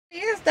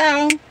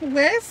though.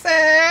 What's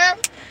up?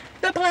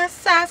 The plus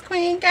size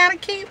queen gotta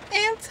keep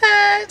in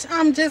touch.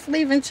 I'm just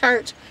leaving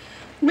church.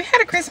 We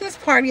had a Christmas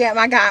party at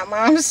my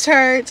godmom's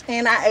church,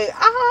 and I ate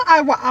all.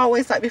 I will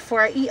always, like,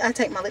 before I eat, I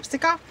take my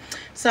lipstick off,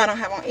 so I don't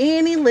have on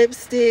any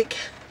lipstick.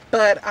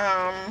 But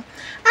I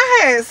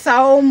had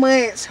so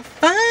much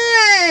fun.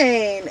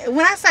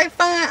 When I say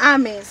fun, I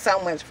mean so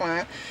much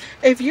fun.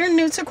 If you're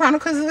new to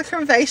Chronicles of the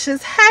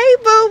Curvaceous, hey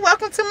boo,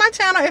 welcome to my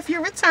channel. If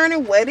you're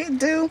returning, what it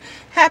do?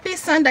 Happy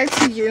Sunday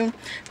to you.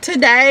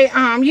 Today,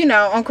 you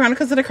know, on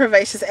Chronicles of the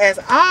Curvaceous, as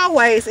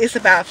always, it's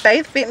about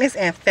faith, fitness,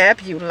 and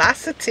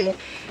fabulosity.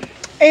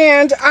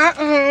 And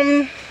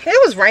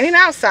it was raining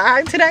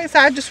outside today, so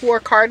I just wore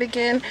a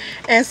cardigan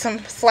and some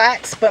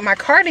slacks. But my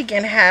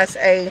cardigan has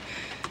a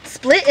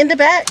split in the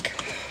back,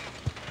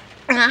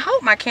 and I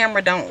hope my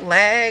camera don't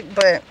lag,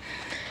 but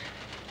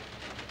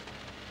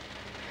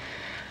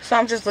so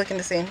I'm just looking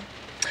to see.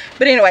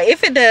 But anyway,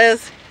 if it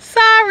does,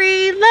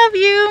 sorry, love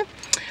you.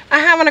 I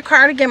have on a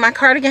cardigan. My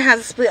cardigan has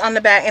a split on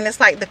the back, and it's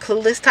like the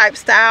Clueless type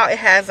style. It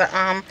has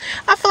a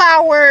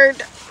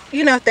flowered,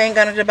 you know, thing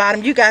under the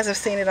bottom. You guys have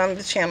seen it on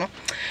the channel.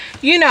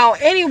 You know,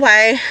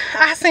 anyway,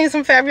 I seen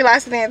some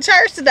fabulosity in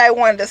church today.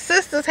 One of the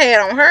sisters had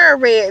on her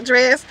red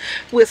dress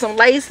with some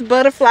lace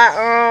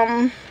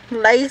butterfly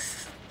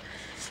lace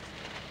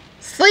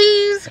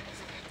sleeves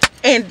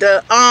and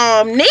the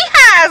knee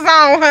highs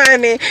on,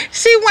 honey.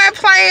 She went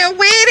playing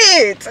with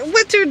it.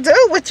 What you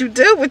do, what you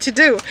do, what you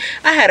do.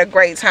 I had a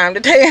great time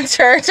today in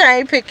church. I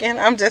ain't picking.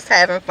 I'm just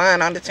having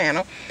fun on the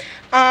channel.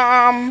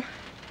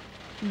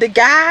 The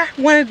guy,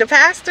 one of the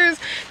pastors,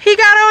 he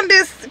got on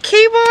this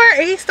keyboard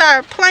and he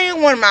started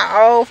playing one of my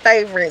old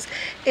favorites.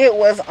 It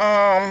was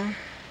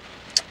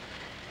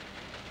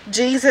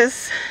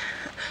Jesus.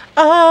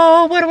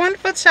 Oh, what a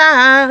wonderful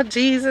child,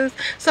 Jesus,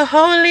 so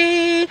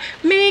holy,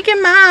 meek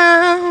and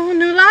mild,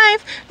 new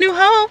life, new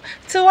hope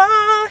to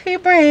all he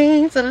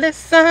brings. So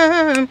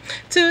listen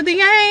to the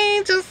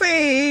angels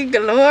sing,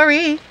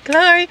 glory,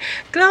 glory,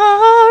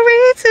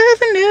 glory to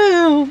the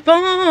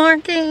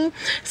newborn King.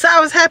 So I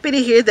was happy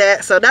to hear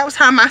that. So that was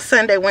how my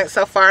Sunday went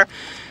so far.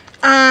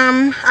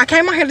 I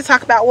came on here to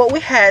talk about what we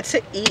had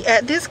to eat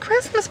at this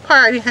Christmas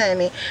party,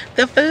 honey.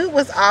 The food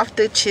was off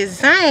the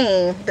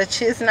chain, the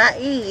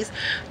chisnais.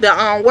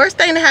 The worst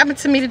thing that happened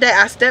to me today,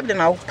 I stepped in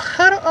a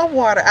puddle of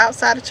water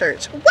outside of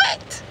church.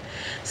 What?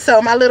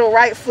 So my little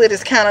right foot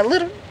is kind of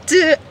little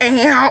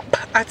damp.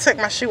 I took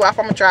my shoe off.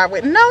 I'm gonna drive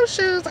with no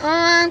shoes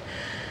on.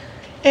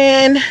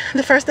 And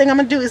the first thing I'm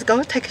gonna do is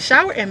go take a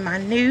shower in my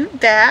new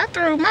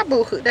bathroom. My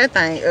boo hooked that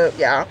thing up,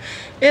 y'all.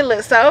 It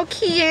looks so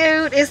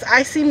cute. It's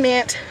icy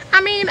mint.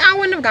 I mean, I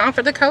wouldn't have gone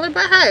for the color,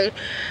 but hey,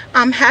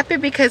 I'm happy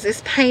because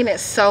it's painted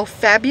so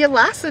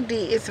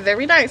fabulosity. It's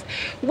very nice.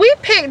 We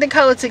picked the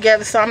color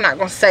together, so I'm not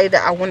gonna say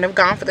that I wouldn't have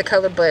gone for the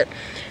color, but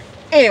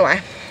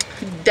anyway,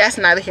 that's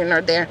neither here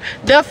nor there.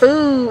 The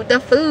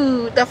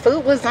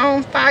food was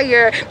on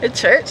fire. The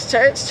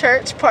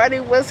church party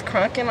was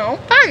crunking on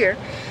fire.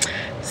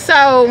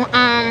 So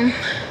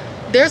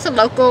there's a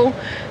local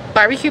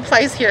barbecue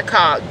place here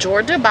called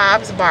Georgia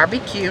Bob's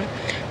Barbecue.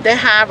 They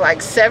have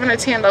like 7 or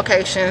 10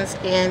 locations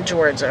in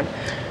Georgia,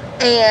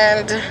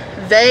 and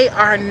they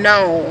are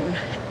known,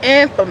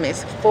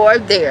 infamous for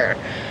their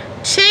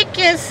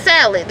chicken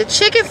salad. The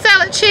chicken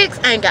salad chicks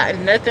ain't got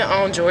nothing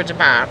on Georgia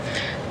Bob.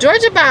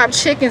 Georgia Bob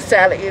chicken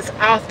salad is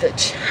off the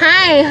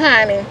chain,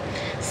 honey.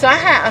 So I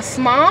had a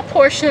small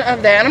portion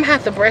of that. I'm gonna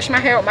have to brush my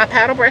hair with my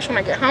paddle brush when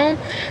I get home,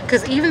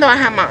 because even though I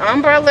have my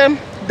umbrella,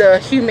 the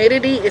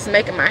humidity is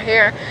making my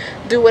hair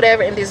do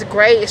whatever, and this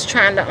gray is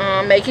trying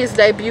to make his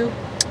debut.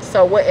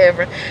 So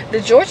whatever.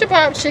 The Georgia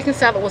Bob chicken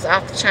salad was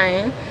off the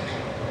chain,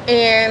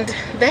 and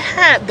they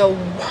had the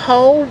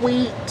whole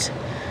wheat,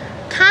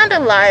 kind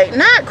of like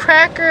not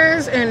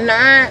crackers and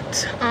not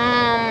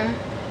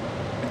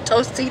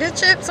Tostita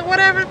chips or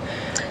whatever.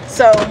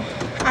 So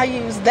I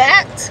used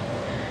that.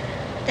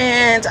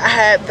 And I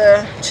had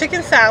the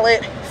chicken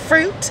salad.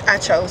 Fruit, I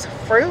chose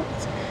fruit,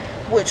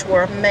 which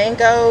were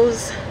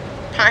mangoes,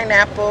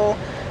 pineapple,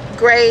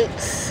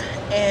 grapes,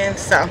 and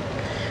so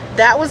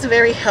that was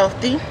very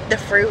healthy, the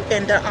fruit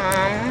and the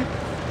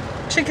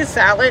chicken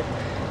salad.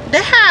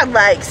 They had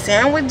like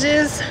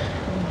sandwiches,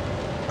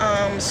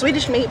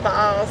 Swedish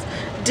meatballs,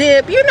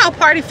 dip, you know,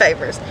 party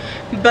favors.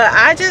 But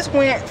I just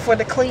went for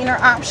the cleaner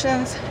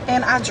options,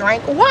 and I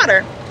drank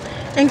water.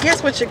 And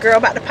guess what, your girl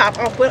about to pop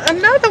off with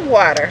another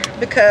water,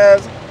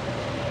 because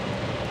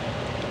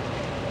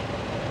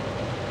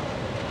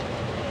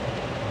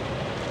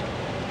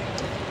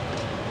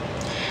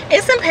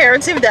it's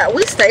imperative that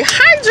we stay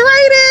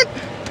hydrated.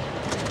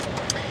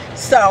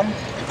 So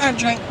I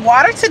drank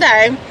water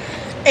today,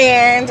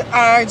 and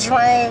I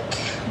drank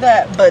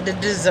that, but the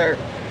dessert,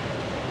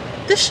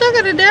 the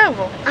sugar the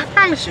devil, I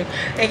promise you.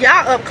 And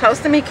y'all up close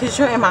to me because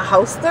you're in my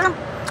holster.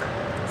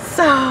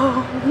 So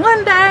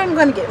one day I'm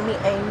gonna get me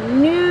a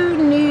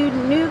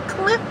new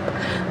clip,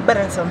 but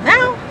until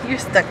now you're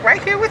stuck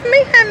right here with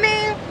me,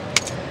 honey.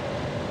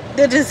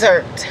 The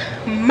dessert,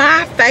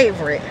 my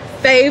favorite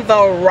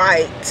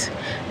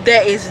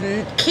that is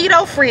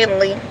keto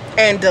friendly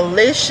and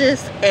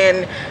delicious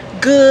and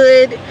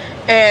good,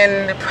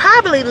 and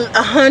probably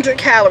 100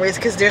 calories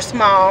because they're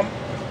small,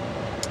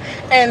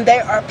 and they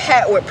are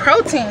packed with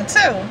protein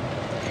too.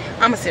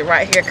 I'm gonna sit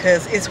right here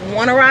because it's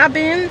Warner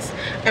Robins,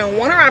 and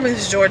Warner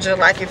Robins, Georgia,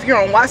 like if you're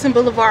on Watson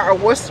Boulevard or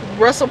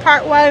Russell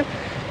Parkway,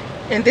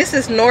 and this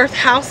is North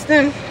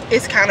Houston,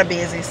 it's kind of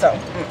busy. So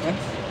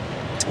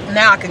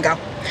now I can go.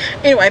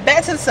 Anyway,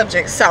 back to the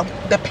subject. So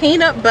the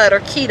peanut butter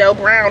keto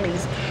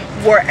brownies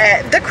were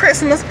at the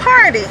Christmas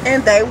party,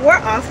 and they were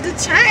off the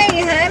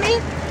chain, honey,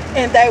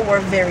 and they were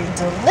very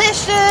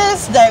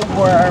delicious. They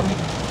were,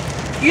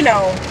 you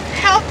know,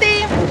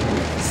 healthy.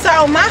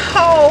 So my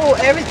whole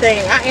everything,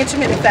 I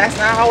intermittent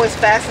fasting. I always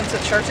fast until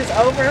church is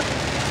over,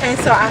 and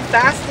so I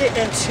fasted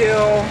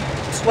until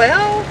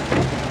 12,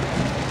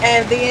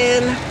 and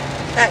then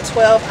at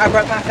 12 I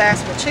broke my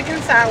fast with chicken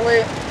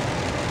salad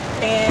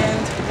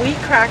and wheat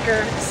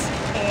crackers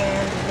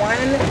and 1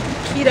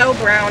 keto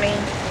brownie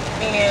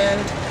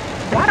and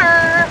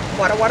water,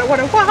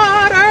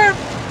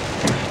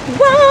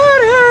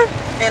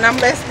 and I'm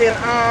less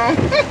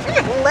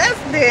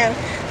than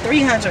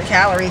 300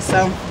 calories,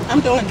 so I'm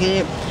doing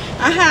good.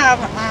 I have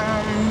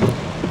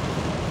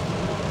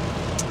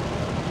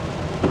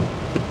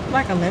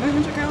like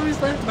 1100 calories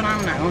left, but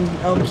I'm not gonna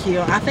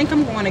overkill. I think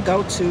I'm going to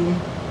go to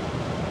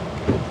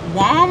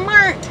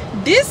Walmart.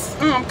 This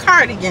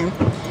cardigan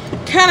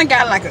kind of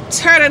got like a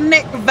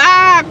turtleneck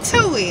vibe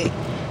to it,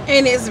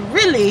 and it's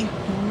really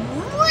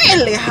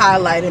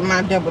highlighting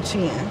my double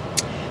chin.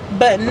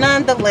 But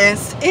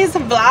nonetheless, it's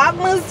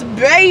Vlogmas,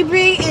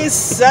 baby. It's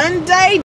Sunday.